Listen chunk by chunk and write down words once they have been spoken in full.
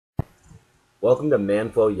Welcome to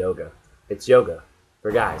Manflow Yoga. It's yoga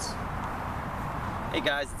for guys. Hey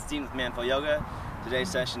guys, it's Dean with Manflow Yoga.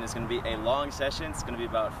 Today's session is going to be a long session. It's going to be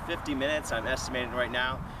about 50 minutes. I'm estimating right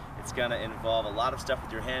now. It's going to involve a lot of stuff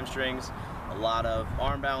with your hamstrings, a lot of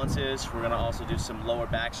arm balances. We're going to also do some lower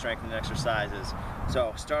back strengthening exercises.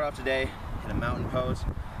 So start off today in a mountain pose.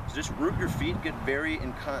 So just root your feet, get very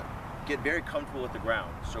comfortable with the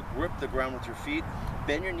ground. So grip the ground with your feet,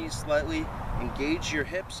 bend your knees slightly, engage your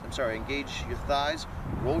thighs,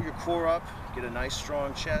 roll your core up, get a nice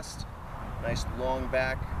strong chest, nice long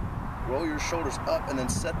back, roll your shoulders up and then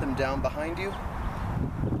set them down behind you.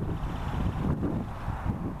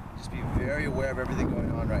 Just be very aware of everything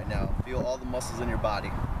going on right now. Feel all the muscles in your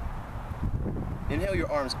body. Inhale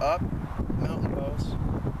your arms up, mountain pose,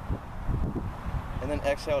 and then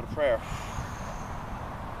exhale to prayer.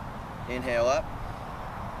 Inhale up,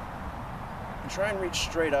 and try and reach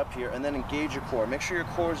straight up here, and then engage your core. Make sure your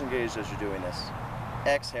core is engaged as you're doing this.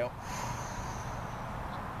 Exhale.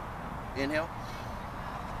 Inhale.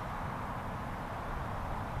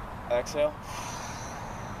 Exhale.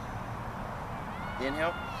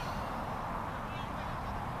 Inhale.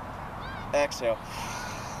 Exhale.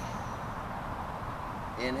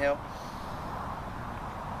 Inhale.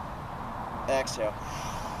 Exhale.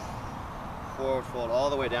 Forward fold all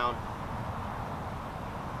the way down.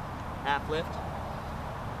 Half lift.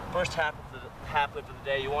 First half lift of the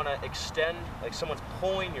day, you want to extend like someone's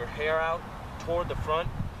pulling your hair out toward the front.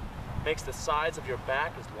 Makes the sides of your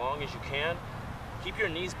back as long as you can. Keep your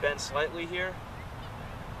knees bent slightly here.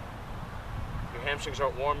 Your hamstrings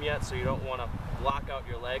aren't warm yet, so you don't want to block out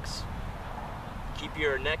your legs. Keep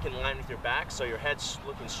your neck in line with your back, so your head's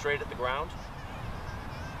looking straight at the ground.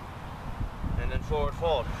 And then forward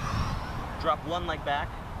fold. Drop one leg back.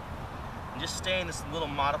 And just stay in this little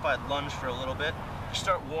modified lunge for a little bit. Just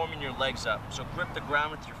start warming your legs up. So grip the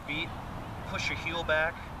ground with your feet, push your heel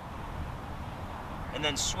back, and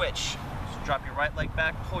then switch. So drop your right leg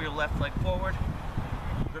back, pull your left leg forward,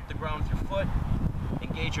 grip the ground with your foot,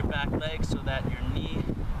 engage your back leg so that your knee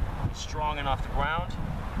is strong and off the ground.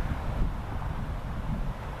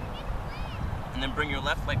 And then bring your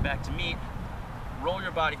left leg back to meet. Roll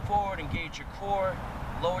your body forward, engage your core,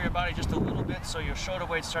 lower your body just a little bit so your shoulder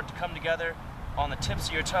blades start to come together on the tips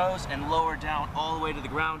of your toes and lower down all the way to the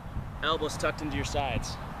ground, elbows tucked into your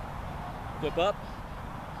sides. Flip up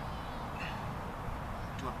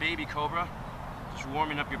to a baby cobra, just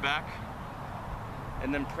warming up your back,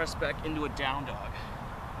 and then press back into a down dog.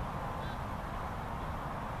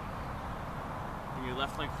 Bring your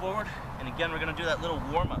left leg forward, and again we're going to do that little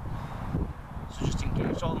warm up. So just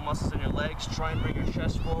engage all the muscles in your legs, try and bring your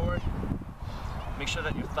chest forward. Make sure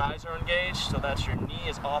that your thighs are engaged so that your knee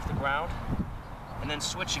is off the ground. And then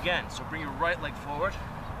switch again. So bring your right leg forward.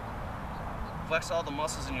 Flex all the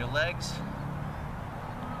muscles in your legs.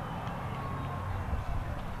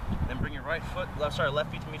 Then bring your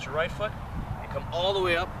left feet to meet your right foot. And come all the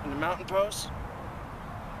way up into mountain pose.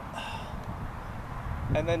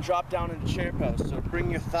 And then drop down into chair pose. So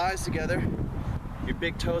bring your thighs together. Your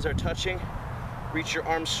big toes are touching. Reach your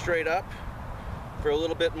arms straight up. For a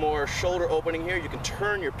little bit more shoulder opening here, you can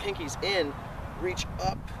turn your pinkies in, reach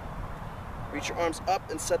up, reach your arms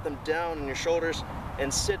up and set them down on your shoulders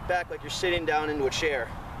and sit back like you're sitting down into a chair.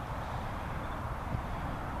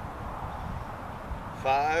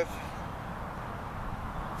 5,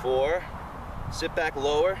 4, sit back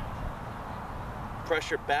lower,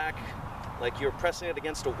 press your back like you're pressing it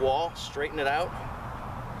against a wall, straighten it out.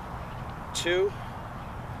 2,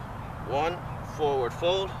 1, forward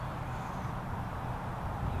fold.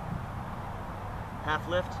 Half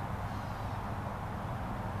lift,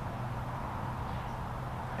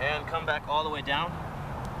 and come back all the way down.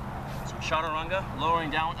 So chaturanga,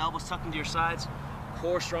 lowering down, elbows tucked into your sides,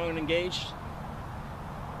 core strong and engaged.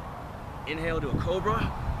 Inhale to a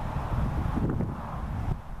cobra,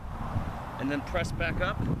 and then press back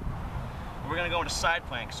up. We're going to go into side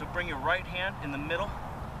plank. So bring your right hand in the middle,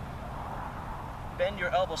 bend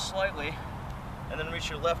your elbow slightly, and then reach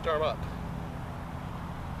your left arm up.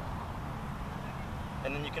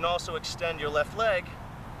 And then you can also extend your left leg,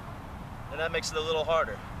 and that makes it a little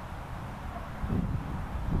harder.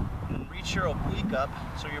 And then reach your oblique up,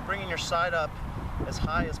 so you're bringing your side up as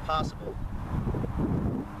high as possible.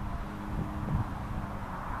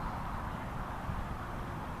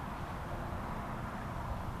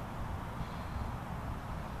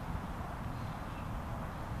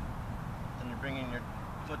 Then you're bringing your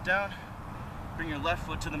foot down, bring your left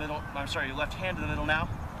foot to the middle, your left hand to the middle now.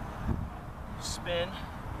 Spin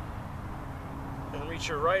and reach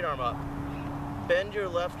your right arm up. Bend your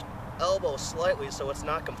left elbow slightly so it's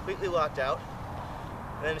not completely locked out.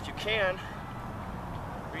 And then if you can,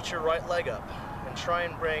 Reach your right leg up and try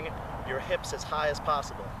and bring your hips as high as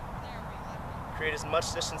possible. Create as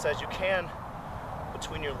much distance as you can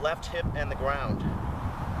between your left hip and the ground.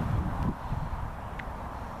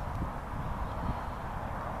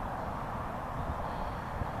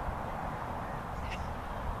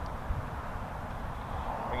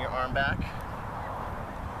 Bring your arm back.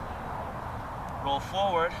 Roll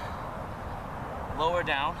forward, lower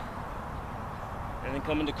down, and then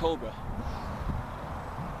come into Cobra.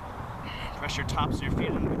 Press your tops of your feet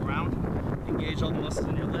into the ground, engage all the muscles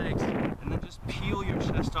in your legs, and then just peel your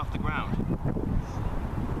chest off the ground.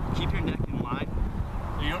 Keep your neck in line.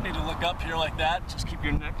 You don't need to look up here like that, just keep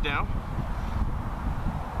your neck down.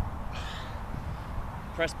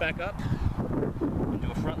 Press back up into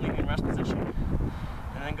a front leaning rest position,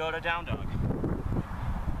 and then go to down dog.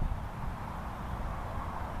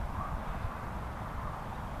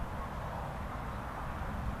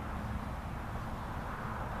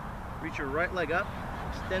 Reach your right leg up,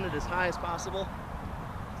 extend it as high as possible.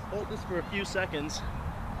 Hold this for a few seconds.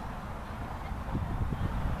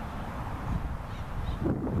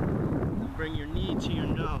 And bring your knee to your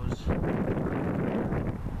nose.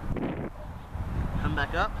 Come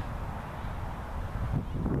back up.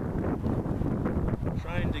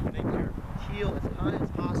 Trying to make your heel as high as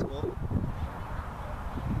possible.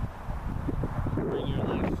 Bring your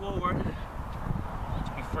leg forward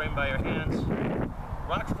to be framed by your hands.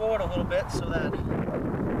 Rock forward a little bit so that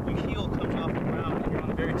your heel comes off the ground and you're on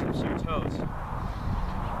the very tips of your toes.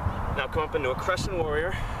 Now come up into a crescent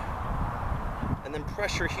warrior and then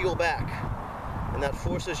press your heel back. And that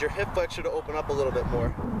forces your hip flexor to open up a little bit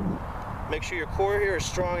more. Make sure your core here is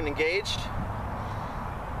strong and engaged.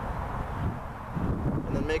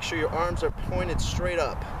 And then make sure your arms are pointed straight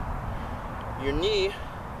up. Your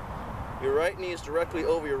right knee is directly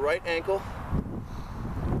over your right ankle.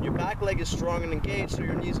 Your back leg is strong and engaged, so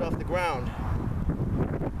your knee's off the ground.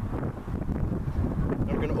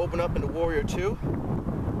 Now we're going to open up into Warrior 2.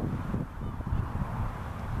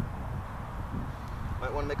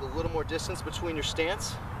 Might want to make a little more distance between your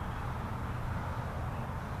stance.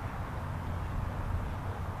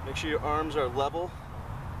 Make sure your arms are level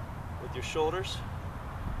with your shoulders.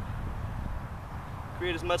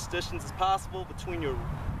 Create as much distance as possible between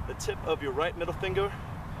the tip of your right middle finger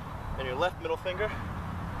and your left middle finger.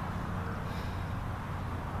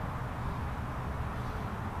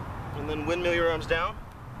 And then windmill your arms down.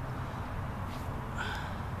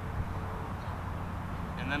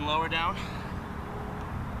 And then lower down.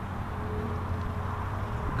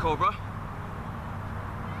 Cobra.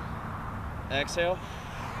 Exhale.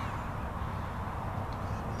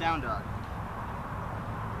 Down dog.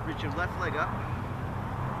 Reach your left leg up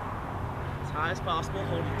as high as possible.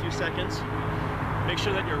 Hold it a few seconds. Make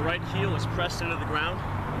sure that your right heel is pressed into the ground.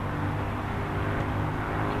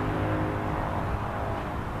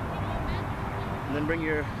 And then bring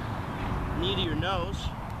your knee to your nose.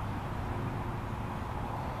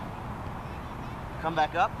 Come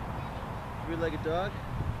back up. Three-legged dog.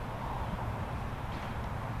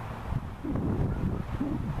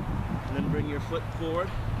 And then bring your foot forward.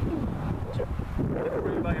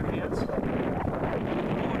 Frame by your hands.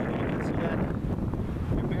 Forward a little bit so that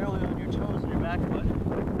you're barely on your toes and your back foot.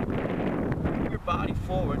 Bring your body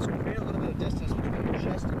forward, so create a little bit of distance between your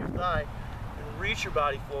chest and your thigh, and reach your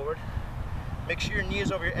body forward. Make sure your knee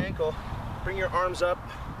is over your ankle. Bring your arms up.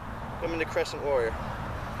 Come into Crescent Warrior.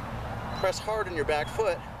 Press hard on your back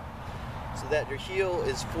foot so that your heel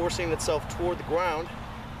is forcing itself toward the ground.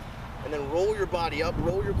 And then roll your body up,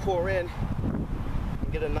 roll your core in,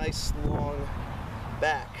 and get a nice long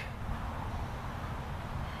back.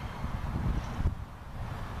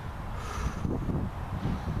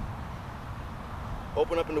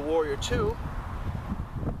 Open up into Warrior 2.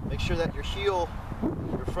 Make sure that your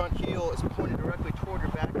front heel is pointed directly toward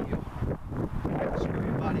your back heel. Screw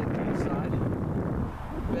your body up to the side.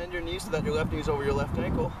 Bend your knees so that your left knee is over your left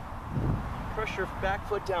ankle. Press your back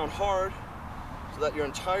foot down hard so that your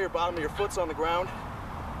entire bottom of your foot's on the ground.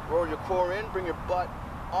 Roll your core in, bring your butt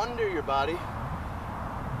under your body,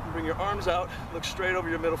 and bring your arms out, look straight over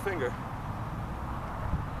your middle finger.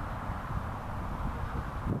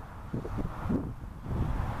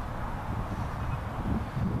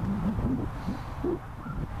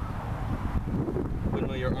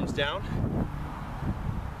 Windmill your arms down.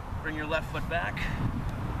 Bring your left foot back.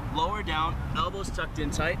 Lower down, elbows tucked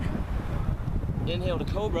in tight. Inhale to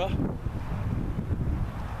Cobra.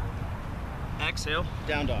 Exhale,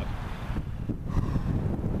 down dog.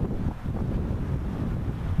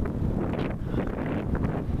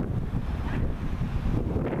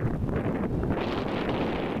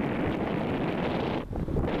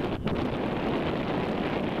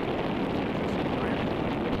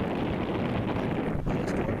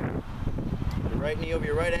 Right knee over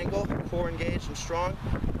your right ankle, core engaged and strong,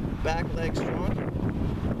 back leg strong.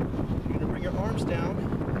 You're gonna bring your arms down,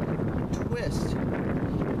 twist,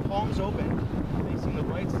 palms open, facing the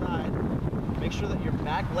right side. Make sure that your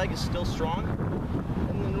back leg is still strong,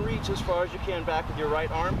 and then reach as far as you can back with your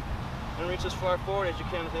right arm, and reach as far forward as you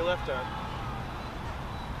can with your left arm.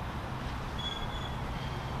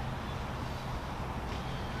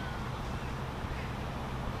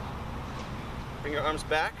 Bring your arms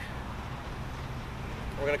back.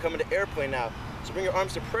 We're gonna come into airplane now. So bring your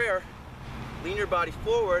arms to prayer, lean your body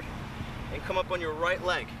forward, and come up on your right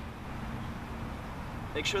leg.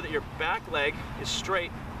 Make sure that your back leg is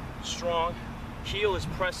straight, strong, heel is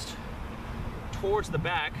pressed towards the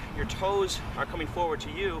back, your toes are coming forward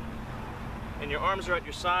to you, and your arms are at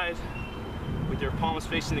your side with your palms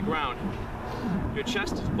facing the ground. Your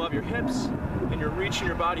chest is above your hips, and you're reaching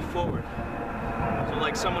your body forward. So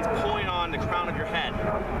like someone's pulling on the crown of your head.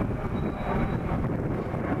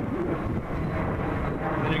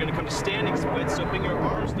 Then you're gonna come to standing splits, so bring your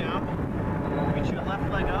arms down, reach your left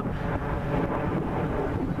leg up.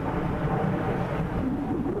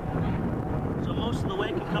 So most of the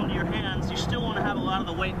weight can come to your hands. You still wanna have a lot of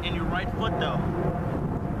the weight in your right foot though.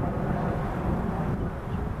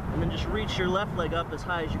 And then just reach your left leg up as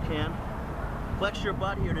high as you can. Flex your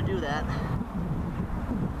butt here to do that.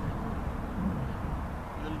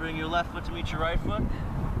 Bring your left foot to meet your right foot.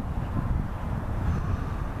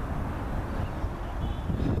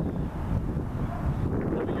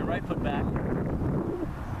 Bring your right foot back.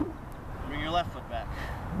 Bring your left foot back.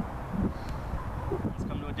 Let's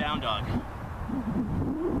come to a down dog.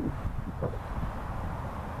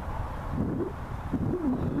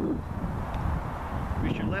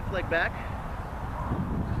 Reach your left leg back.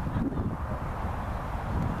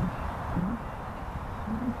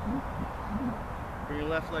 Bring your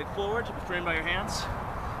left leg forward to be framed by your hands.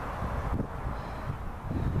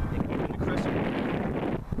 And come into crescent.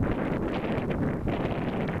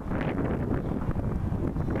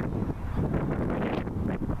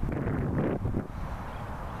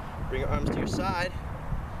 Bring your arms to your side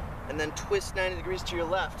and then twist 90 degrees to your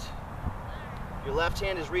left. Your left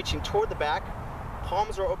hand is reaching toward the back,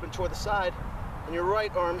 palms are open toward the side, and your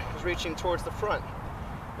right arm is reaching towards the front.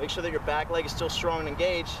 Make sure that your back leg is still strong and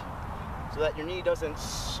engaged, so that your knee doesn't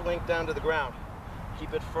slink down to the ground.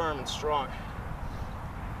 Keep it firm and strong.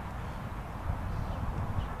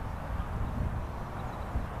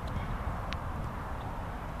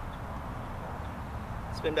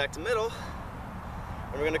 Spin back to middle,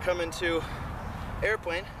 and we're gonna come into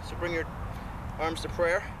airplane. So bring your arms to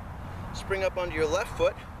prayer, spring up onto your left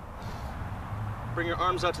foot, bring your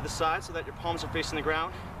arms out to the side so that your palms are facing the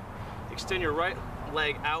ground. Extend your right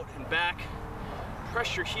leg out and back.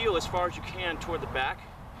 Press your heel as far as you can toward the back.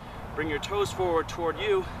 Bring your toes forward toward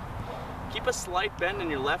you. Keep a slight bend in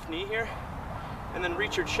your left knee here, and then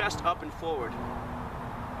reach your chest up and forward.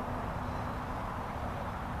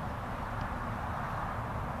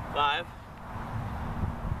 Five,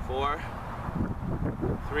 4,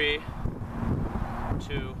 3,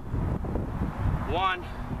 2, 1.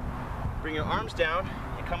 Bring your arms down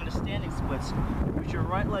and come into standing splits. Reach your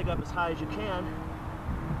right leg up as high as you can.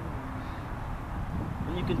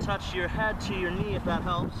 And you can touch your head to your knee if that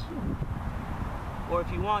helps. Or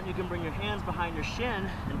if you want, you can bring your hands behind your shin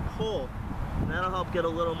and pull. And that'll help get a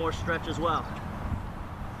little more stretch as well.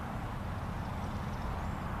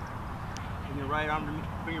 Bring your right arm to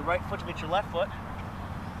bring your right foot to meet your left foot.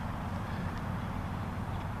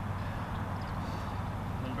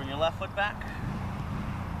 Then bring your left foot back.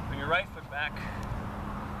 Bring your right foot back.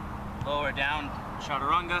 Lower down,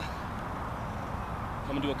 chaturanga.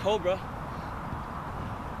 Come into a cobra.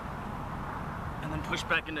 And then push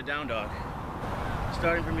back into down dog.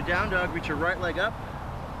 Starting from your down dog, reach your right leg up.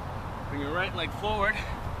 Bring your right leg forward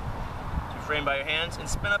to frame by your hands and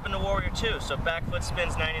spin up into warrior two. So back foot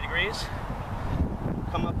spins 90 degrees.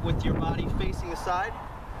 Come up with your body facing the side.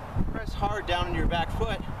 Press hard down into your back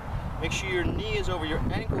foot. Make sure your knee is over your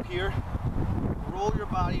ankle here. Roll your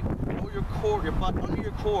body, roll your core, your butt under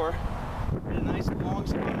your core in a nice long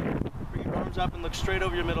spine. Bring your arms up and look straight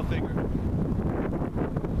over your middle finger.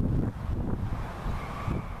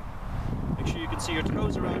 Make sure you can see your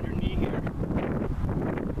toes around your knee here.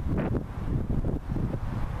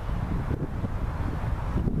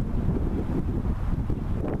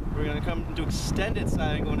 We're going to come into extended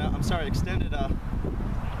side angle now. Extended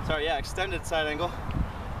side angle.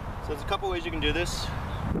 So there's a couple ways you can do this.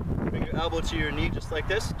 Bring your elbow to your knee just like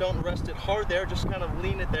this. Don't rest it hard there, just kind of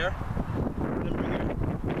lean it there. And then bring your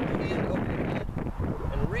hand over your head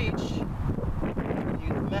and reach. And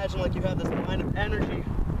you imagine like you have this line of energy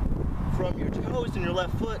from your toes and your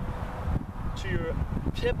left foot to your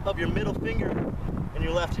tip of your middle finger in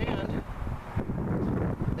your left hand,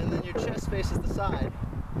 and then your chest faces the side.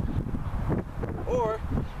 Or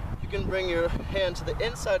you can bring your hand to the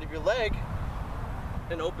inside of your leg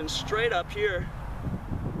and open straight up here,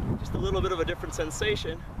 just a little bit of a different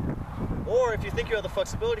sensation. Or if you think you have the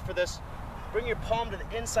flexibility for this, bring your palm to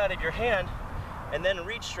the inside of your hand and then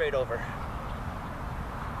reach straight over.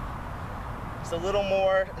 It's a little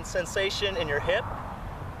more sensation in your hip.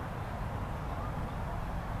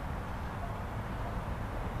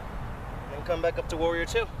 And then come back up to Warrior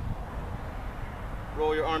 2.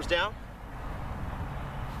 Roll your arms down.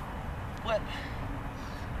 Flip.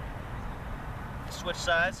 Switch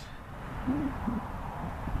sides.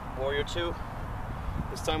 Warrior 2.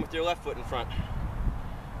 This time with your left foot in front.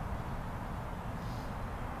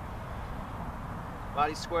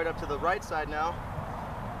 Body squared up to the right side now.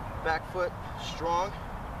 Back foot strong,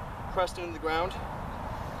 pressed into the ground.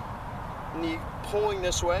 Knee pulling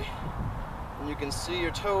this way. And you can see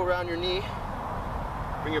your toe around your knee.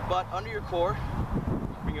 Bring your butt under your core.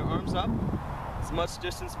 Bring your arms up. As much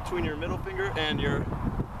distance between your middle finger and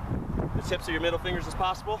the tips of your middle fingers as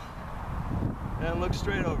possible. And look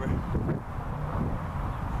straight over.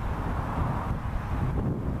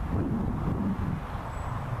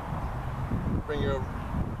 Bring your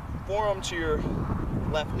forearm to your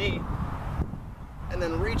left knee and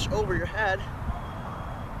then reach over your head.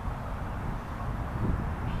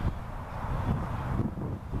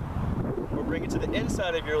 Or bring it to the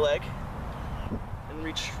inside of your leg and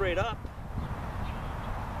reach straight up.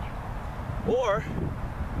 Or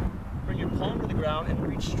bring your palm to the ground and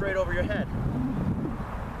reach straight over your head.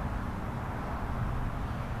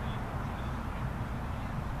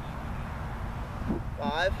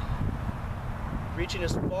 Five. Reaching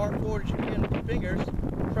as far forward as you can with your fingers,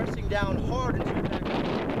 pressing down hard into your back.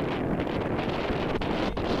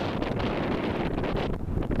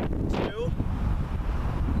 3, 2,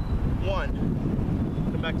 1.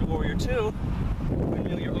 Come back to Warrior 2.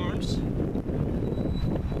 Windmill your arms.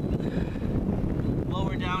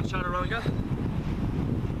 Lower down, Chaturanga.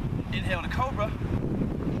 Inhale to Cobra.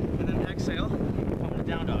 And then exhale, come to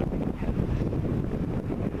Down Dog.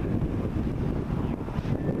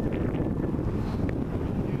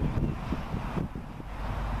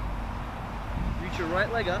 Your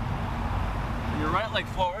right leg up, and your right leg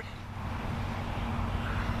forward.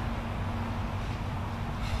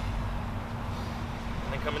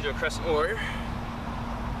 And then come into a Crescent Warrior.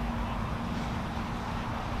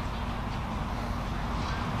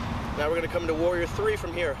 Now we're going to come into Warrior 3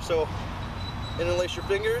 from here. So interlace your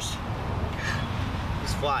fingers.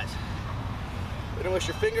 These flies. Interlace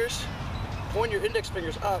your fingers, point your index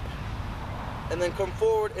fingers up, and then come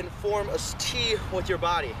forward and form a T with your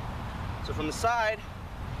body. So from the side,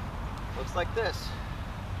 looks like this.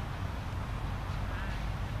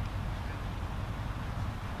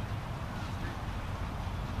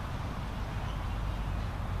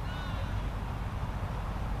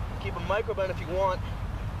 Keep a micro bend if you want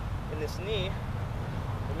in this knee,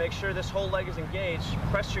 but make sure this whole leg is engaged.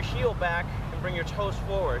 Press your heel back and bring your toes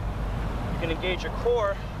forward. You can engage your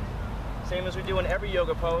core, same as we do in every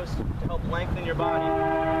yoga pose, to help lengthen your body.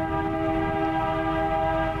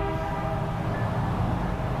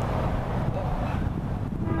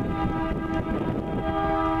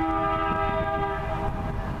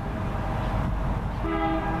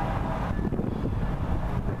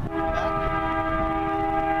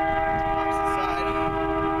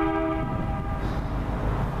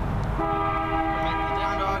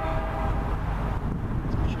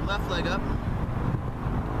 Leg up,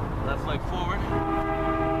 left leg forward.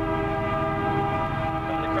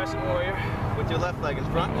 Come to Crescent Warrior with your left leg in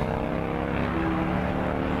front.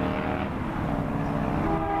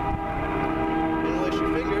 Interlace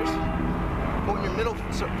your fingers,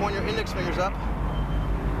 point your index fingers up,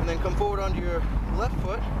 and then come forward onto your left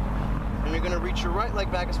foot, and you're going to reach your right leg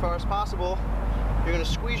back as far as possible. You're going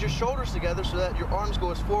to squeeze your shoulders together so that your arms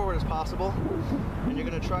go as forward as possible, and you're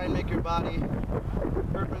going to try and make your body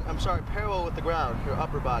parallel with the ground, your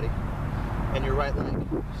upper body and your right leg.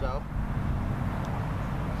 So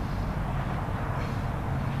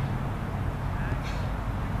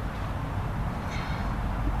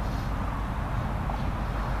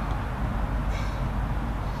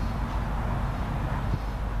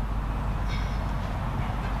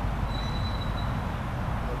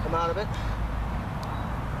come out of it.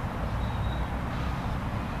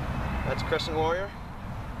 That's Crescent Warrior.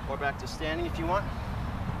 Or back to standing if you want.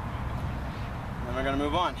 And we're going to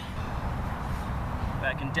move on.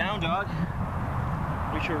 Back in Down Dog.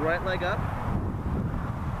 Reach your right leg up.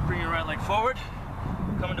 Bring your right leg forward.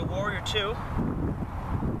 Come into Warrior 2.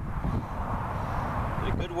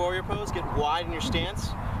 a good warrior pose. Get wide in your stance.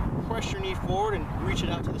 Press your knee forward and reach it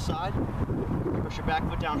out to the side. Push your back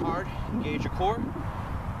foot down hard. Engage your core.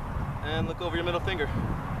 And look over your middle finger.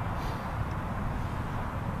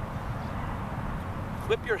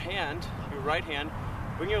 Flip your hand, your right hand.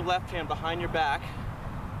 Bring your left hand behind your back.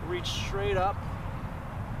 Reach straight up.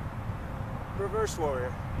 Reverse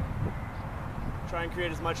warrior. Try and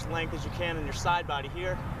create as much length as you can in your side body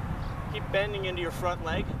here. Keep bending into your front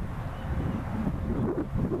leg.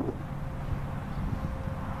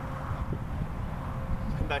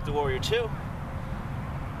 Come back to warrior two.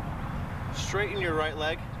 Straighten your right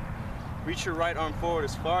leg. Reach your right arm forward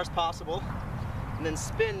as far as possible. And then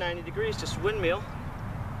spin 90 degrees, just windmill.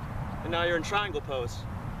 And now you're in triangle pose.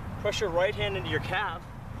 Press your right hand into your calf.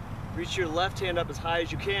 Reach your left hand up as high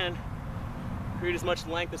as you can. Create as much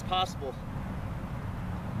length as possible.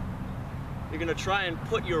 You're gonna try and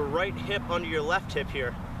put your right hip under your left hip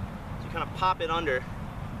here. So you kind of pop it under.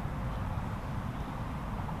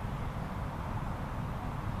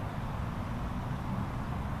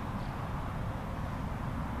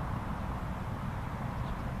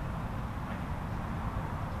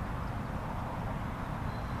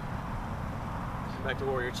 Come back to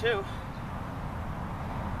warrior two.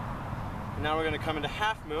 And now we're gonna come into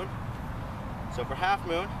half moon. So for half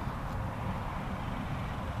moon,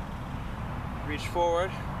 reach forward,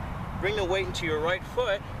 bring the weight into your right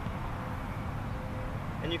foot,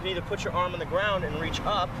 and you can either put your arm on the ground and reach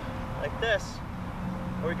up like this,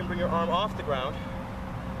 or you can bring your arm off the ground.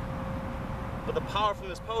 But the power from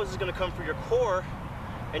this pose is going to come from your core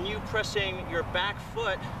and you pressing your back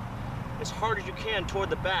foot as hard as you can toward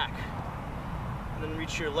the back. And then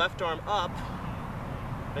reach your left arm up,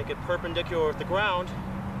 make it perpendicular with the ground,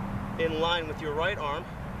 in line with your right arm.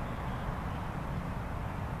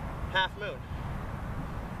 Half moon.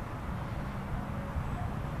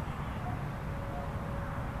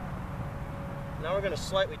 Now we're going to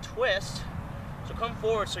slightly twist. So come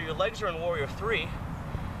forward so your legs are in warrior three.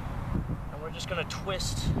 And we're just going to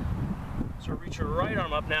twist. So reach your right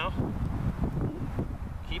arm up now.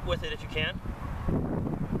 Keep with it if you can.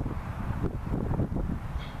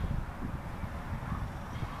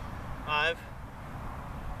 Five,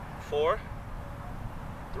 four,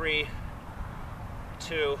 three,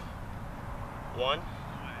 two, one.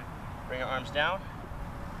 Bring your arms down.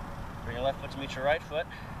 Bring your left foot to meet your right foot.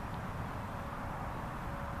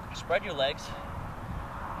 Spread your legs.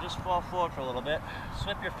 Just fall forward for a little bit.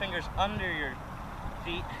 Slip your fingers under your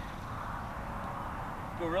feet.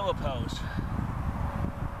 Gorilla pose.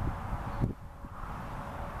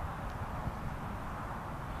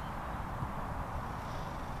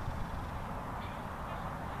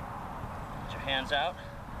 Get your hands out.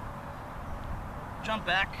 Jump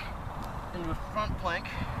back into a front plank.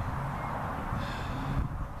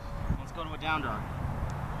 Let's go to a down dog.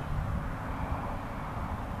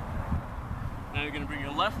 Now you're going to bring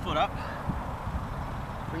your left foot up.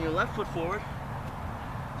 Bring your left foot forward.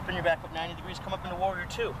 Spin your back foot 90 degrees. Come up into warrior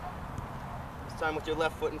two. This time with your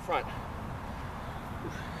left foot in front.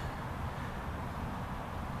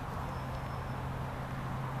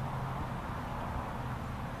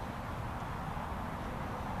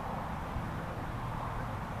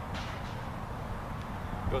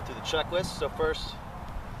 Go through the checklist. So first,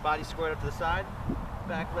 body squared up to the side,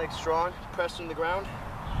 back leg strong, pressed into the ground,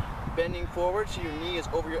 bending forward so your knee is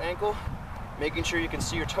over your ankle, making sure you can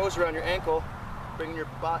see your toes around your ankle, bringing your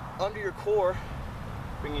butt under your core,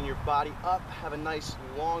 bringing your body up, have a nice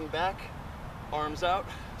long back, arms out,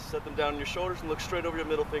 set them down on your shoulders and look straight over your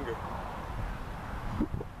middle finger.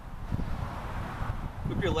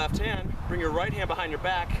 Whip your left hand, bring your right hand behind your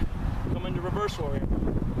back, come into reverse warrior.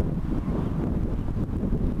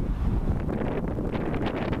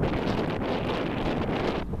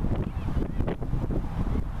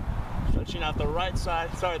 Stretching out the right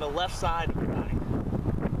side, the left side of your body.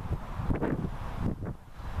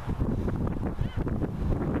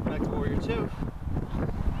 Back to warrior two.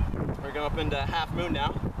 We're going up into half moon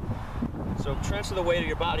now. So transfer the weight of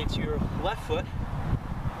your body to your left foot.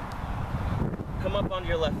 Come up onto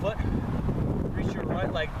your left foot. Reach your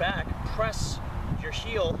right leg back. Press your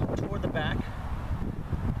heel toward the back.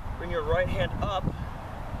 Bring your right hand up.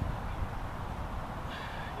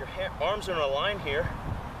 Your arms are in a line here.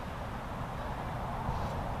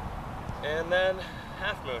 And then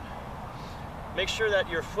half moon. Make sure that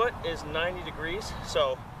your foot is 90 degrees,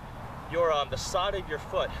 so the side of your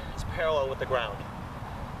foot is parallel with the ground.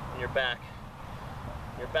 And your back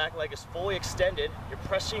leg is fully extended. You're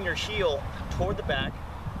pressing your heel toward the back.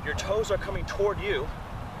 Your toes are coming toward you.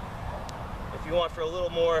 If you want for a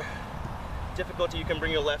little more difficulty, you can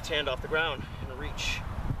bring your left hand off the ground and reach.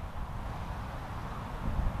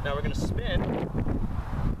 Now we're gonna spin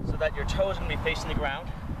so that your toe is gonna be facing the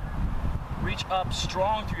ground. Reach up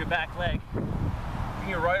strong through your back leg. Bring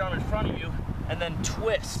your right arm in front of you and then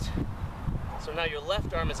twist. So now your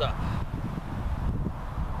left arm is up.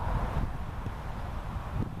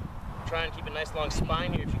 Try and keep a nice long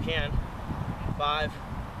spine here if you can. 5,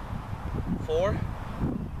 4,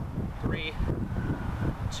 3,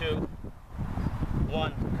 2,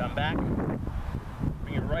 1. Come back.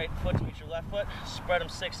 Bring your right foot to meet your left foot. Spread them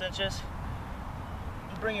 6 inches.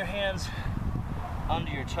 And bring your hands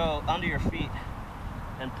under your feet,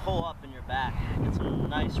 and pull up in your back. Get some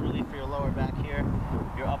nice relief for your lower back here,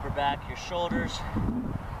 your upper back, your shoulders,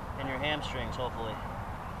 and your hamstrings, hopefully.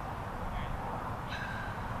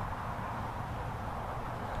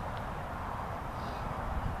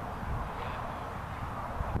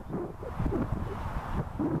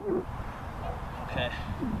 Okay.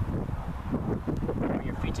 Bring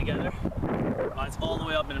your feet together. Eyes all the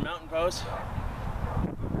way up in a mountain pose.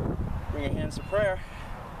 Bring your hands to prayer.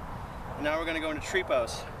 And now we're going to go into tree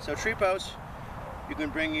pose. So tree pose, you can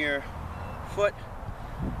bring your foot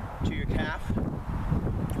to your calf,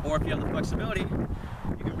 or if you have the flexibility,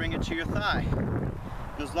 you can bring it to your thigh.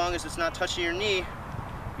 And as long as it's not touching your knee,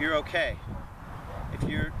 you're okay. If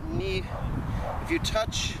you're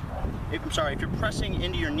pressing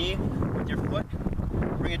into your knee with your foot,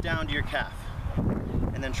 bring it down to your calf.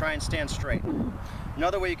 And then try and stand straight.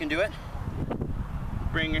 Another way you can do it,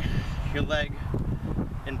 bring your leg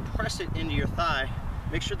and press it into your thigh.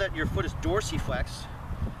 Make sure that your foot is dorsiflexed,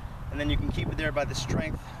 and then you can keep it there by the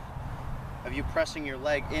strength of you pressing your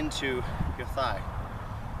leg into your thigh.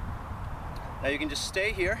 Now you can just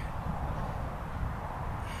stay here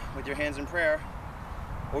with your hands in prayer,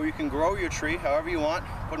 or you can grow your tree however you want.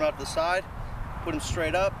 Put them out to the side, put them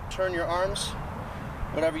straight up, turn your arms,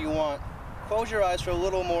 whatever you want. Close your eyes for a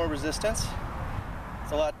little more resistance.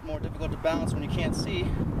 It's a lot more difficult to balance when you can't see.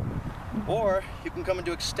 Or you can come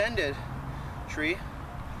into extended tree.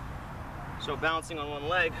 So balancing on one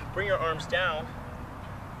leg, bring your arms down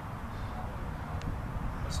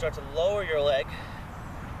and start to lower your leg,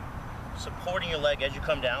 supporting your leg as you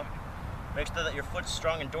come down. Make sure that your foot's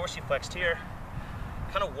strong and dorsiflexed here.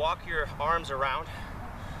 Kind of walk your arms around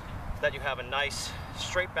so that you have a nice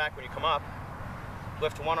straight back when you come up.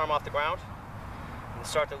 Lift one arm off the ground and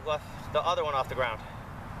start to lift the other one off the ground.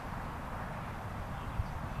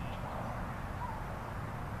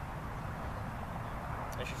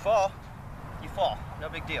 If you fall, you fall. No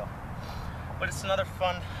big deal. But it's another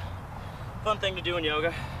fun thing to do in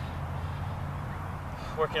yoga.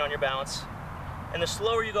 Working on your balance. And the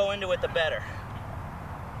slower you go into it, the better.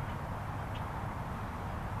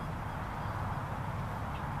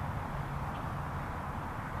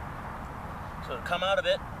 So to come out of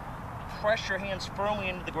it, press your hands firmly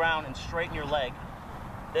into the ground and straighten your leg.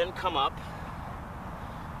 Then come up.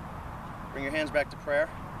 Bring your hands back to prayer.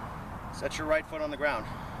 Set your right foot on the ground.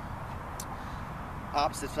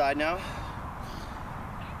 Opposite side now.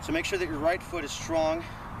 So make sure that your right foot is strong,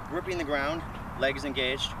 gripping the ground, legs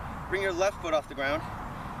engaged. Bring your left foot off the ground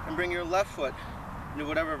and bring your left foot into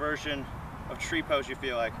whatever version of tree pose you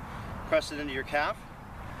feel like. Press it into your calf,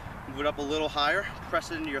 move it up a little higher,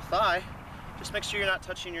 press it into your thigh. Just make sure you're not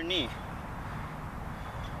touching your knee.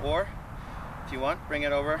 Or, if you want, bring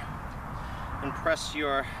it over and press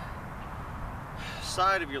your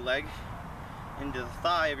side of your leg into the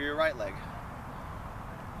thigh of your right leg.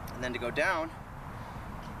 And then to go down,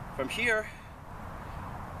 from here,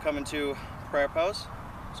 come into prayer pose.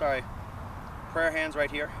 Sorry, prayer hands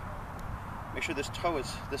right here. Make sure this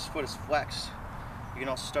foot is flexed. You can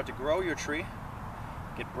also start to grow your tree,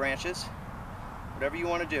 get branches, whatever you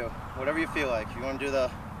want to do, whatever you feel like. If you want to do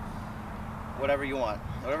whatever you want,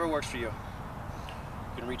 whatever works for you.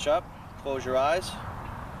 You can reach up, close your eyes,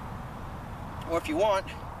 or if you want,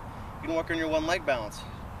 you can work on your one leg balance.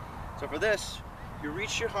 So for this, you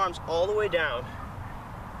reach your arms all the way down,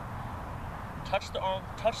 touch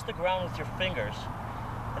the ground with your fingers,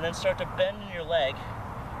 and then start to bend in your leg.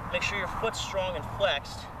 Make sure your foot's strong and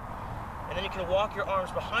flexed, and then you can walk your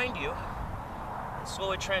arms behind you and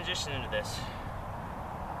slowly transition into this.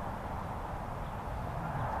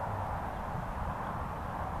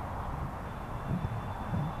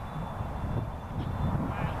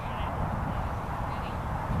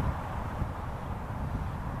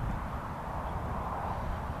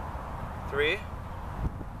 Three,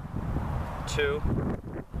 2,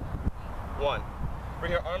 1.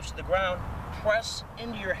 Bring your arms to the ground, press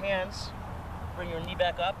into your hands, bring your knee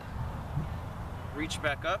back up, reach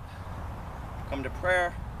back up, come to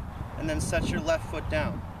prayer, and then set your left foot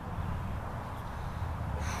down.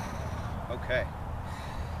 Okay.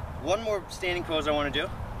 One more standing pose I want to do.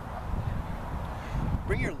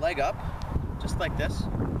 bring your leg up, just like this.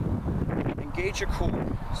 Engage your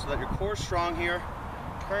core, so that your core is strong here,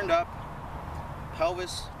 turned up,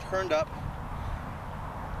 pelvis turned up.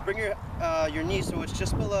 Bring your knee so it's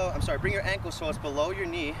just below, bring your ankle so it's below your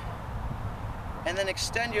knee, and then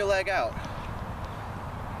extend your leg out.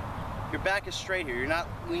 Your back is straight here, you're not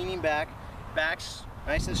leaning back, back's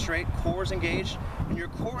nice and straight, core's engaged, and your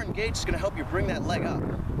core engaged is gonna help you bring that leg up.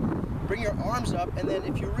 Bring your arms up, and then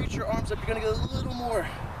if you reach your arms up, you're gonna get a little more,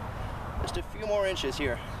 just a few more inches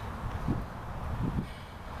here.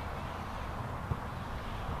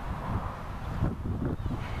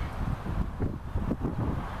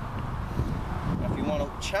 Now if you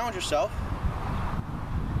want to challenge yourself,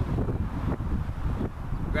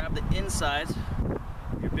 grab the insides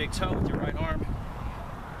of your big toe with your right arm,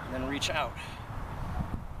 and then reach out.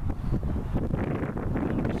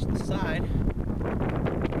 And reach the side.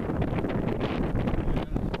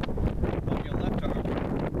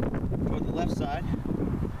 Left side,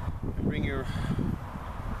 and bring your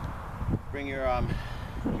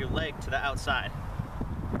leg to the outside,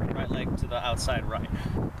 right leg to the outside right.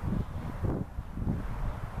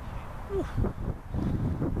 Whew.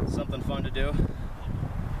 Something fun to do.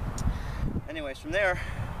 Anyways, from there,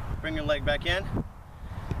 bring your leg back in,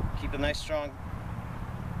 keep a nice strong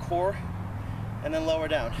core, and then lower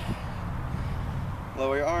down.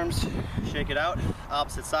 Lower your arms, shake it out,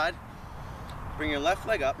 opposite side. Bring your left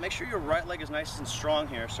leg up. Make sure your right leg is nice and strong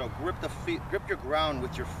here. So grip the feet, grip your ground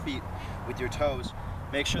with your feet, with your toes.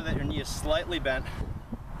 Make sure that your knee is slightly bent.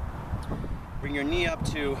 Bring your knee up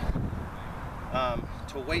to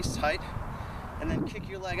waist height, and then kick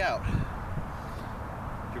your leg out.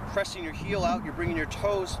 You're pressing your heel out. You're bringing your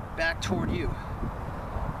toes back toward you.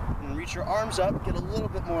 And then reach your arms up. Get a little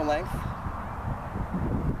bit more length.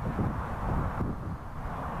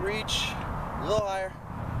 Reach a little higher.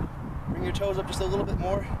 Bring your toes up just a little bit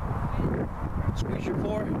more. Squeeze your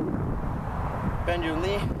core. Bend your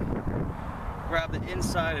knee. Grab the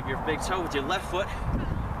inside of your big toe with your left foot.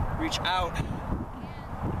 Reach out.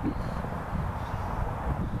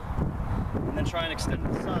 And then try and extend to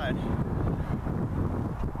the side.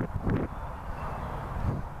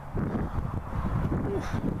 Whew.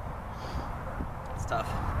 It's tough.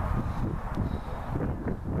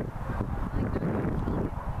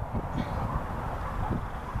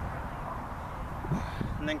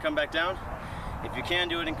 And then come back down. If you can,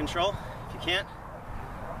 do it in control. If you can't,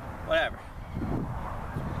 whatever.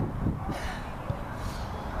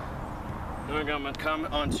 Then we're going to come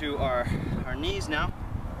onto our knees now.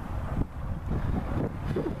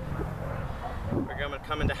 We're going to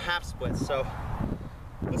come into half splits. So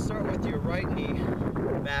let's start with your right knee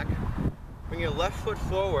back. Bring your left foot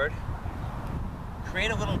forward.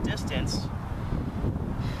 Create a little distance.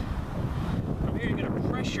 From here, you're going to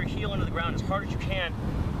press your heel into the ground as hard as you can,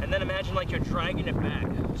 and then imagine like you're dragging it back.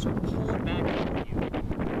 So pull it back over you.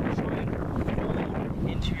 Try and fold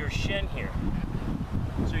into your shin here.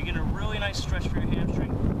 So you're getting a really nice stretch for your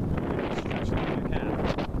hamstring, really nice stretch for your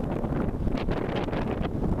calf.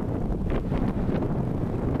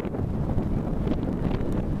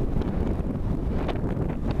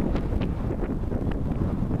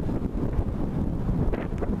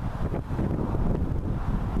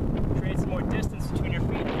 Create some more distance between your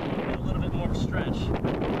feet and a little bit more stretch.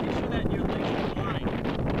 Make sure that your legs are in line.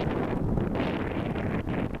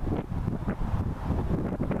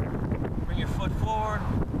 Bring your foot forward,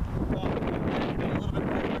 walk a little bit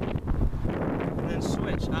forward, and then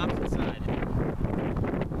switch opposite side.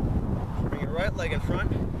 Bring your right leg in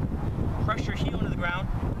front, press your heel into the ground,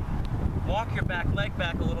 walk your back leg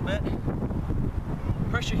back a little bit,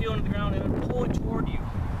 press your heel into the ground and then pull it toward you.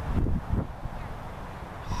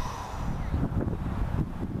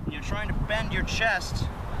 You're trying to bend your chest,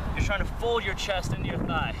 you're trying to fold your chest into your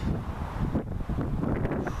thigh.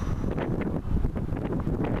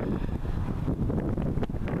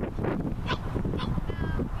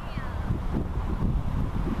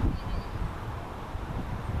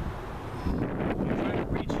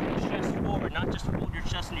 Not just fold your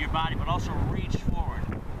chest into your body, but also reach forward.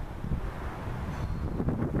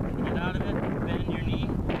 Get out of it, bend your knee,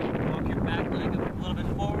 walk your back leg a little bit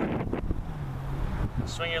forward,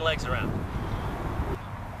 swing your legs around.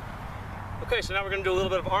 Okay, so now we're going to do a little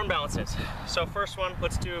bit of arm balances. So first one,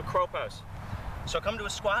 let's do crow pose. So come to a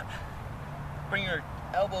squat, bring your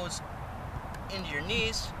elbows into your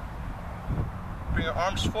knees, bring your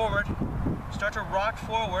arms forward, start to rock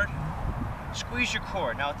forward. Squeeze your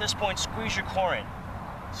core. Now at this point, squeeze your core in.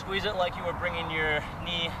 Squeeze it like you were bringing your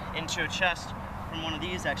knee into your chest from one of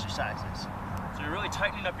these exercises. So you're really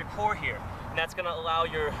tightening up your core here. And that's gonna allow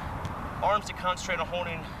your arms to concentrate on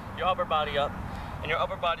holding your upper body up and your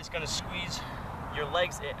upper body's gonna squeeze your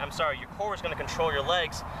legs, your core is gonna control your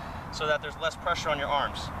legs so that there's less pressure on your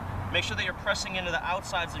arms. Make sure that you're pressing into the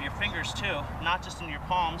outsides of your fingers too, not just into your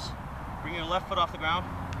palms. Bring your left foot off the ground,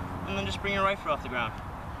 and then just bring your right foot off the ground.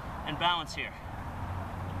 And balance here.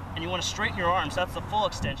 And you wanna straighten your arms, that's the full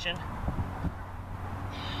extension.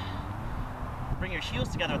 Bring your heels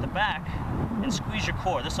together at the back and squeeze your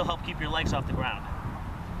core. This will help keep your legs off the ground.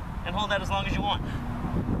 And hold that as long as you want.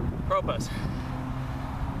 Crow pose.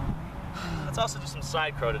 Let's also do some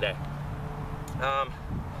side crow today.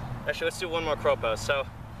 Actually, let's do one more crow pose. So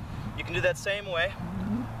you can do that same way,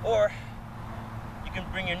 or you can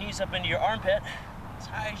bring your knees up into your armpit as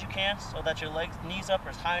high as you can so that your knees up are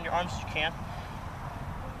as high on your arms as you can.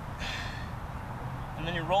 And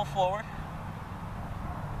then you roll forward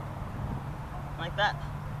like that.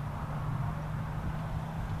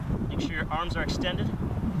 Make sure your arms are extended,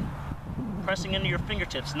 pressing into your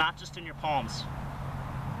fingertips, not just in your palms.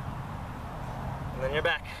 And then you're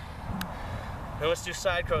back. Now let's do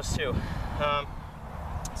side crows too.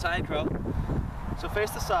 Side crow. So face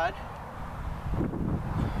the side.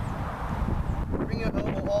 Bring your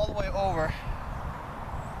elbow all the way over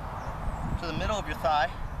to the middle of your thigh.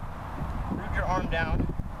 Root your arm down.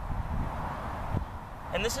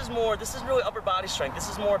 And this is really upper body strength. This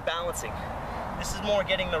is more balancing. This is more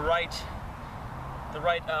getting the right,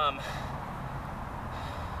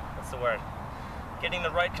 what's the word? Getting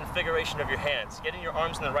the right configuration of your hands, getting your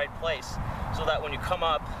arms in the right place so that when you come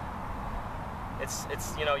up,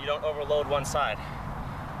 you don't overload one side.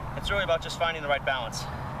 It's really about just finding the right balance.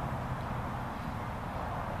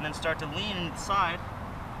 And then start to lean into the side,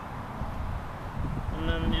 and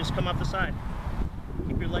then you just come up the side.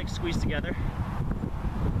 Keep your legs squeezed together.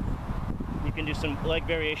 You can do some leg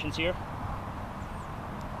variations here.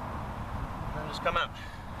 And then just come out.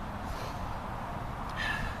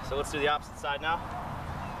 So let's do the opposite side now.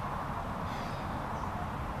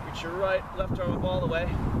 Reach your left arm up all the way.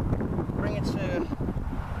 Bring it to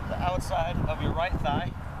the outside of your right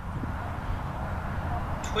thigh.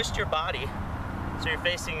 Twist your body so you're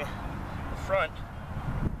facing the front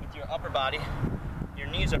with your upper body. Your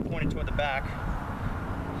knees are pointed toward the back.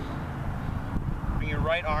 Bring your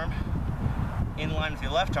right arm in line with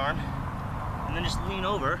your left arm, and then just lean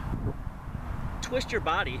over. Twist your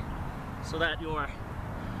body so that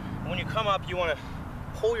when you come up, you want to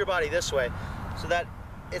pull your body this way so that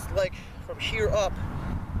it's like from here up,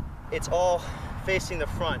 it's all facing the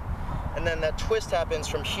front. And then that twist happens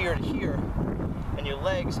from here to here, and your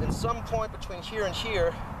legs, in some point between here and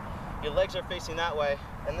here, your legs are facing that way,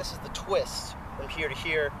 and this is the twist from here to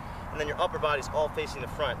here, and then your upper body's all facing the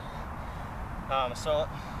front. So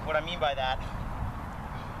what I mean by that,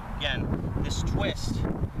 again, this twist,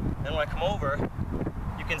 then when I come over,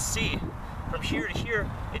 you can see from here to here,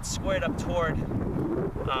 it's squared up toward,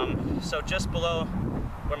 so just below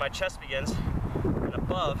where my chest begins, and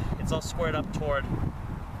above, it's all squared up toward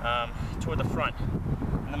the front.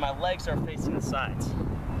 And then my legs are facing the sides.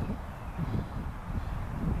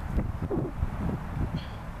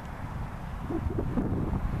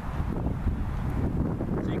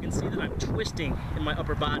 So you can see that I'm twisting in my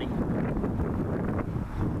upper body.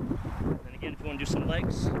 And again, if you want to do some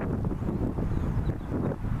legs,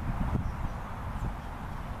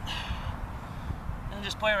 and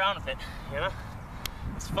just play around with it, you know?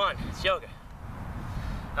 It's fun, it's yoga.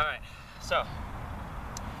 All right, so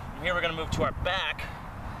from here we're gonna move to our back.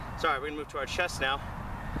 Sorry, we're gonna move to our chest now.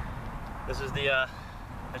 This is the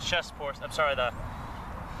chest portion, the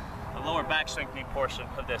lower back strengthening portion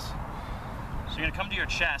of this. So you're gonna come to your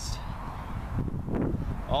chest,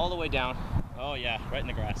 all the way down. Oh yeah, right in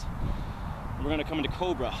the grass. We're gonna come into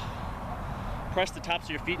Cobra. Press the tops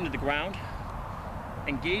of your feet into the ground.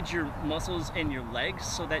 Engage your muscles in your legs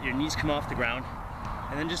so that your knees come off the ground.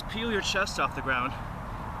 And then just peel your chest off the ground.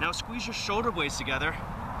 Now squeeze your shoulder blades together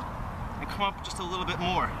and come up just a little bit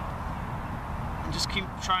more. And just keep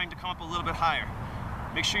trying to come up a little bit higher.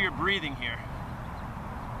 Make sure you're breathing here.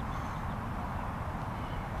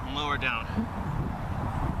 And lower down.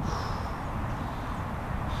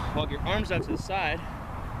 Walk your arms out to the side,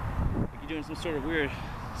 like you're doing some sort of weird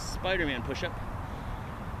Spider-Man push-up.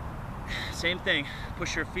 Same thing,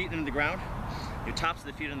 push your feet into the ground, your tops of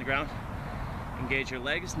the feet on the ground. Engage your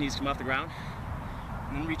legs, knees come off the ground,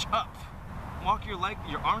 and then reach up. Walk your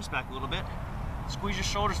arms back a little bit. Squeeze your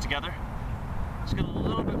shoulders together. Just get a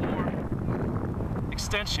little bit more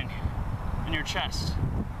extension in your chest.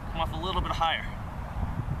 Come off a little bit higher.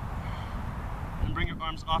 And bring your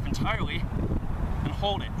arms off entirely and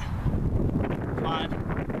hold it. 5,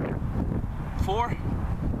 4,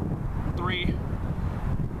 3,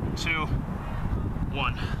 2,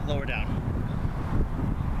 1. Lower down.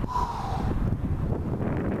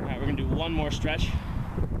 one more stretch.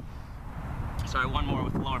 Sorry, one more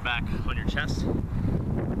with the lower back on your chest.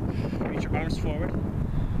 Reach your arms forward.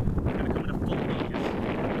 You're gonna come into full focus.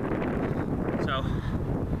 So,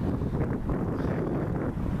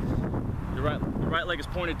 the right leg is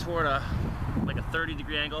pointed toward like a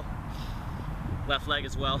 30-degree angle. Left leg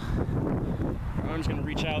as well. Your arm's gonna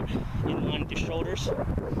reach out in line with your shoulders.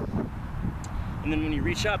 And then when you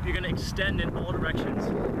reach up, you're gonna extend in all directions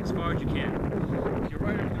as far as you can. Your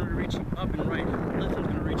right arm's gonna reach up and right. Left arm's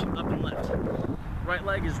gonna reach up and left. Right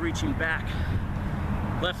leg is reaching back.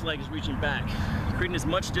 Left leg is reaching back. Creating as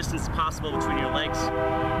much distance as possible between your legs.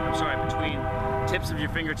 I'm sorry, between tips of your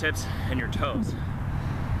fingertips and your toes.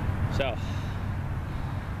 So,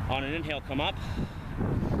 on an inhale, come up.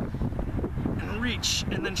 And reach,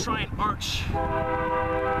 and then try and arch.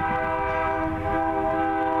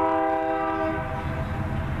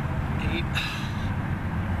 8,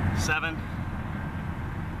 7,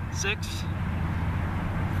 6,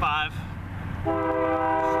 5,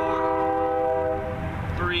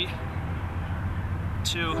 4, 3,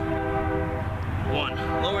 2,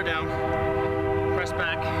 1. Lower down, press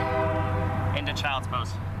back into child's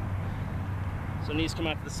pose. So knees come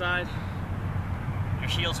out to the side. Your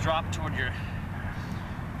heels drop toward your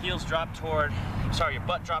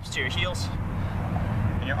butt drops to your heels.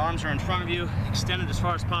 And your arms are in front of you, extended as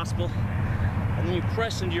far as possible. And then you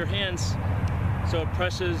press into your hands so it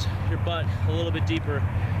presses your butt a little bit deeper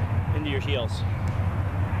into your heels.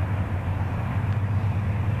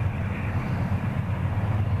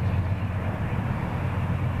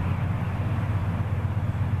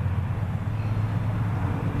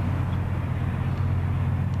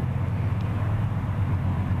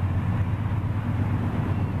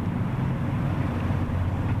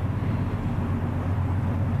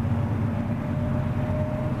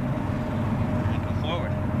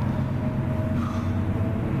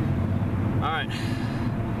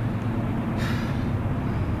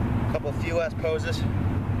 Few last poses.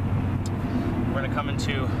 We're going to come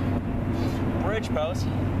into bridge pose.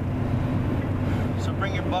 So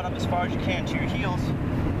bring your butt up as far as you can to your heels.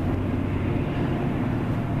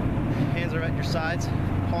 Hands are at your sides,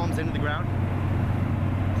 palms into the ground.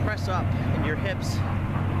 Press up into your hips.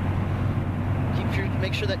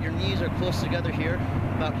 Make sure that your knees are close together here,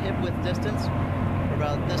 about hip width distance, or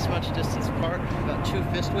about this much distance apart, about 2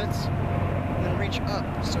 fist widths. And then reach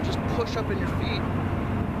up. So just push up in your feet.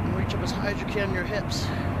 Reach up as high as you can in your hips,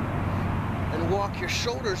 and walk your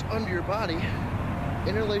shoulders under your body,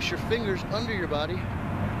 interlace your fingers under your body,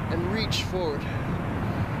 and reach forward.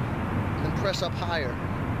 And then press up higher.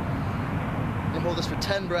 And hold this for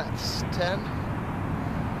 10 breaths. 10,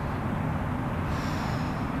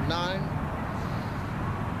 9,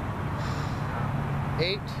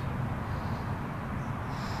 8,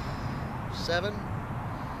 7,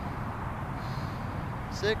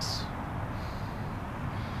 6,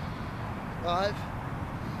 5,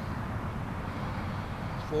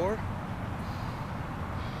 4,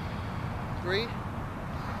 3,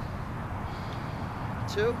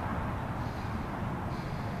 2,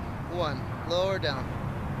 1. Lower down.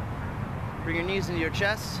 Bring your knees into your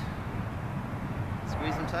chest.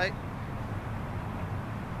 Squeeze them tight.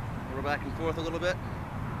 Roll back and forth a little bit.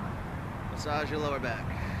 Massage your lower back.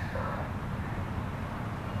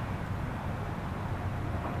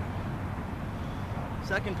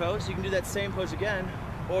 Second pose, you can do that same pose again,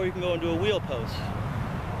 or you can go into a wheel pose.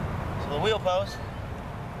 So the wheel pose,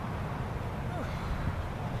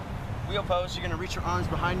 you're gonna reach your arms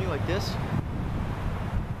behind you like this.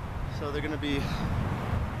 So they're gonna be,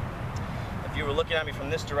 if you were looking at me from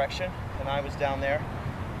this direction and I was down there,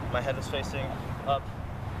 my head was facing up,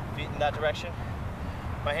 feet in that direction,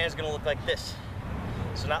 my hand's gonna look like this.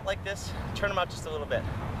 So not like this, turn them out just a little bit.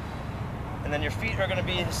 And then your feet are gonna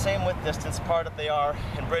be the same width distance apart that they are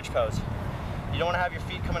in bridge pose. You don't wanna have your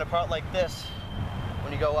feet coming apart like this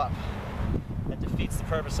when you go up. That defeats the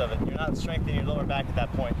purpose of it. You're not strengthening your lower back at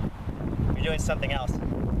that point. You're doing something else.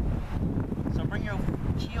 So bring your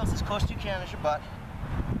heels as close as you can as your butt.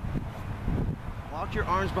 Walk your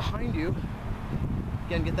arms behind you.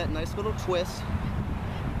 Again, get that nice little twist.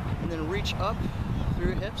 And then reach up through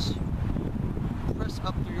your hips. Press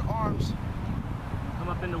up through your arms. Come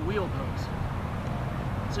up into wheel pose.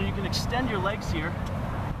 So you can extend your legs here.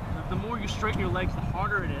 The more you straighten your legs, the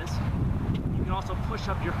harder it is. You can also push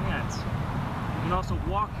up your hands. You can also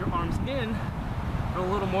walk your arms in for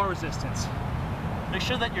a little more resistance. Make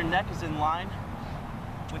sure that your neck is in line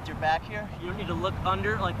with your back here. You don't need to look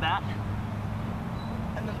under like that.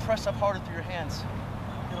 And then press up harder through your hands.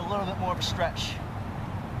 Get a little bit more of a stretch.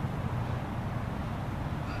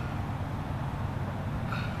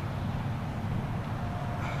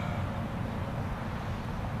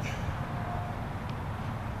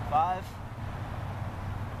 5,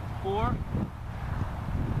 4,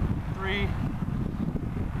 3,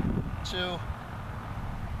 2,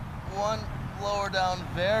 1. Lower down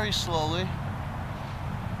very slowly.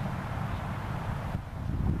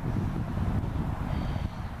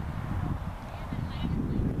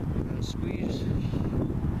 And squeeze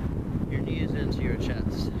your knees into your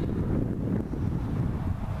chest.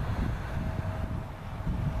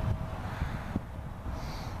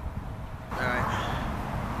 Alright.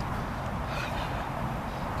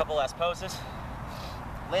 Couple last poses.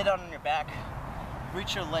 Lay down on your back.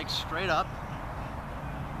 Reach your legs straight up.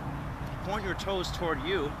 Point your toes toward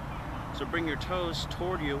you. So bring your toes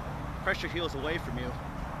toward you. Press your heels away from you.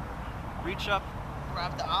 Reach up,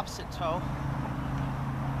 grab the opposite toe.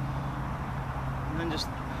 And then just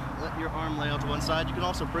let your arm lay out to one side. You can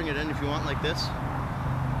also bring it in if you want, like this.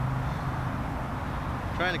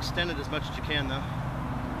 Try and extend it as much as you can though.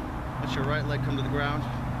 Let your right leg come to the ground.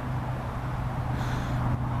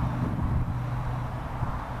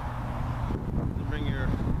 Then bring your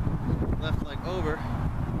left leg over.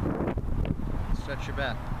 Stretch your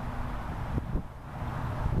back.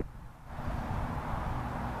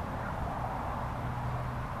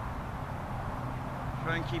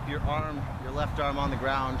 Try and keep your left arm on the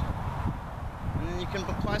ground. And then you can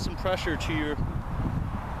apply some pressure to your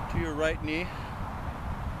right knee.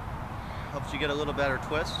 Helps you get a little better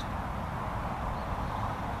twist.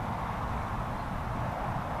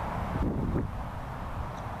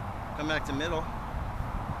 Come back to middle.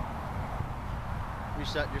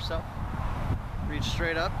 Reset yourself. Reach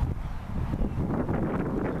straight up.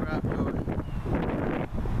 Grab your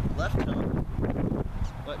left toe.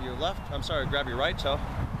 Grab your right toe.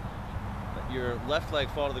 Let your left leg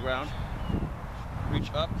fall to the ground.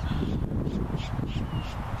 Reach up.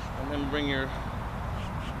 And then bring your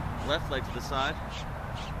left leg to the side.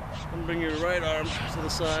 And bring your right arm to the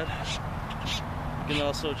side. You can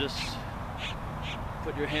also just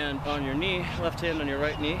put your hand on your knee, left hand on your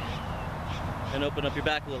right knee, and open up your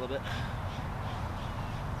back a little bit.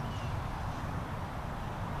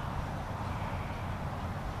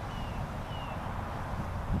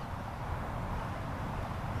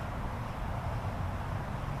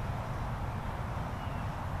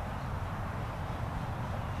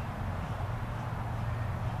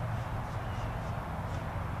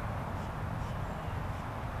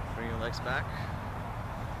 Bring your legs back.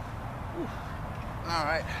 Whew. All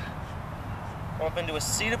right. Come up into a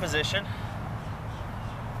seated position.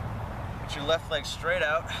 Put your left leg straight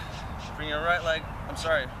out. Bring your right leg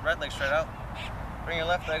straight out. Bring your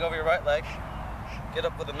left leg over your right leg. Get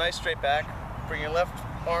up with a nice straight back. Bring your left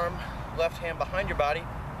hand behind your body.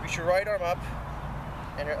 Reach your right arm up,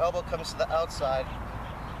 and your elbow comes to the outside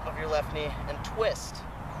of your left knee, and twist.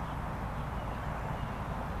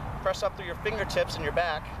 Press up through your fingertips and your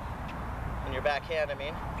back hand,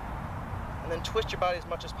 and then twist your body as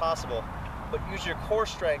much as possible, but use your core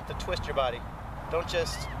strength to twist your body. Don't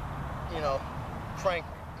just, crank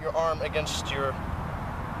your arm against your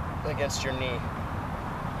knee.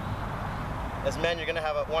 As men, you're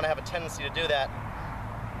gonna want to have a tendency to do that.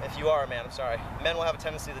 If you are a man, I'm sorry. Men will have a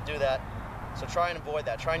tendency to do that, so try and avoid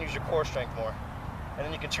that. Try and use your core strength more. And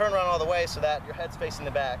then you can turn around all the way so that your head's facing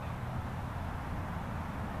the back.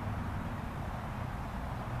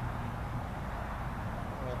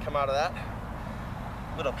 Come out of that.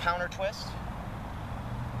 Little counter twist.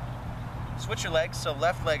 Switch your legs, so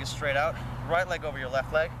left leg is straight out, right leg over your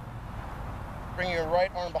left leg. Bring your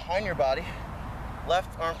right arm behind your body.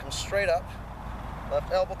 Left arm comes straight up.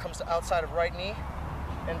 Left elbow comes to outside of right knee,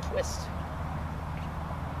 and twist.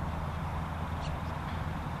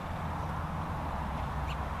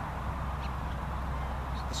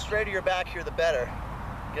 The straighter your back here, the better.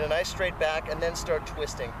 Get a nice straight back and then start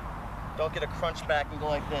twisting. Don't get a crunch back and go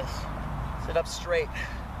like this. Sit up straight,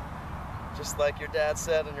 just like your dad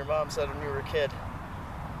said and your mom said when you were a kid.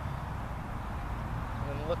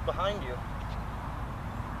 And then look behind you.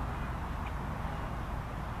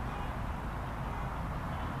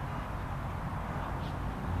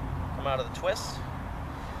 Come out of the twist.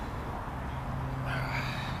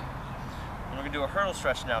 And we're gonna do a hurdle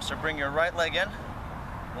stretch now. So bring your right leg in,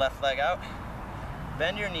 left leg out,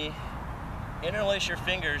 bend your knee, interlace your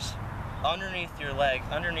fingers underneath your leg,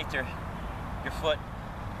 underneath your foot.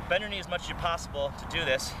 Bend your knee as much as possible to do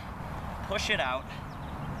this. Push it out,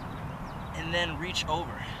 and then reach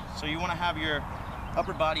over. So you want to have your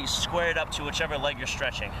upper body squared up to whichever leg you're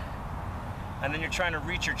stretching. And then you're trying to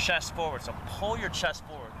reach your chest forward. So pull your chest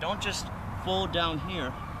forward. Don't just fold down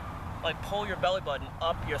here. Like pull your belly button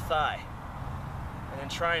up your thigh. And then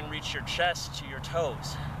try and reach your chest to your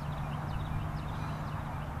toes.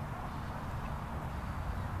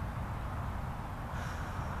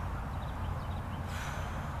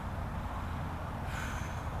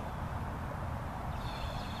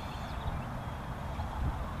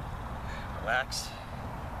 Relax.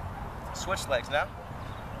 Switch legs now.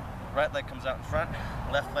 Right leg comes out in front,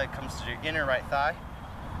 left leg comes to your inner right thigh.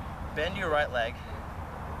 Bend your right leg.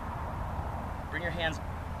 Bring your hands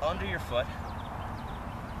under your foot.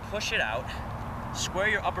 Push it out. Square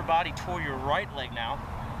your upper body toward your right leg now,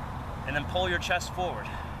 and then pull your chest forward.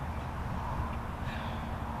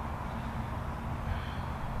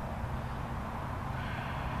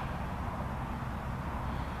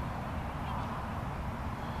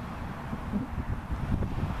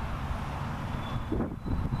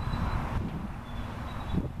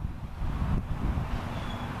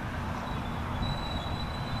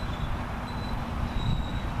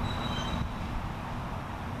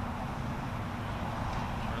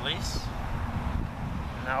 Release.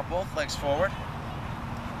 And now both legs forward.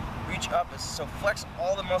 Reach up, so flex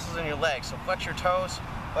all the muscles in your legs. So flex your toes,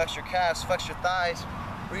 flex your calves, flex your thighs.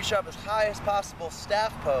 Reach up as high as possible,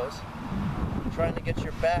 staff pose. Trying to get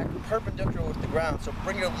your back perpendicular with the ground. So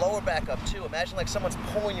bring your lower back up too. Imagine like someone's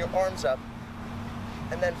pulling your arms up.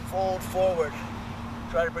 And then fold forward.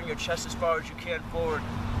 Try to bring your chest as far as you can forward.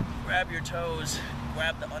 Grab your toes,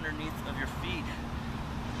 grab the underneath of your feet,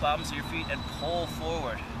 bottoms of your feet, and pull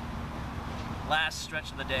forward. Last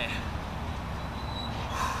stretch of the day.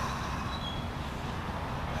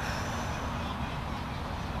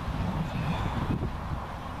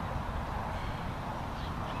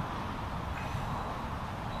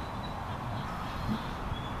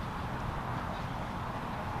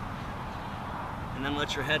 And then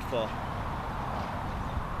let your head fall.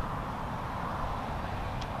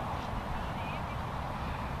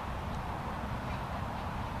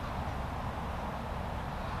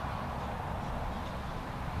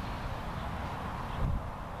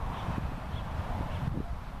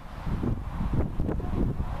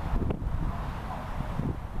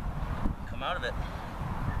 Come out of it.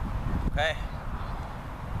 Okay.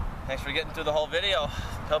 Thanks for getting through the whole video.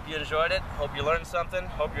 Hope you enjoyed it. Hope you learned something.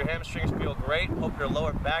 Hope your hamstrings feel great. Hope your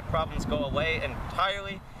lower back problems go away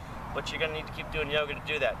entirely. But you're gonna need to keep doing yoga to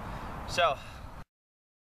do that. So,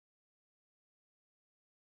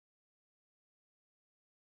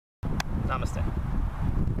 namaste.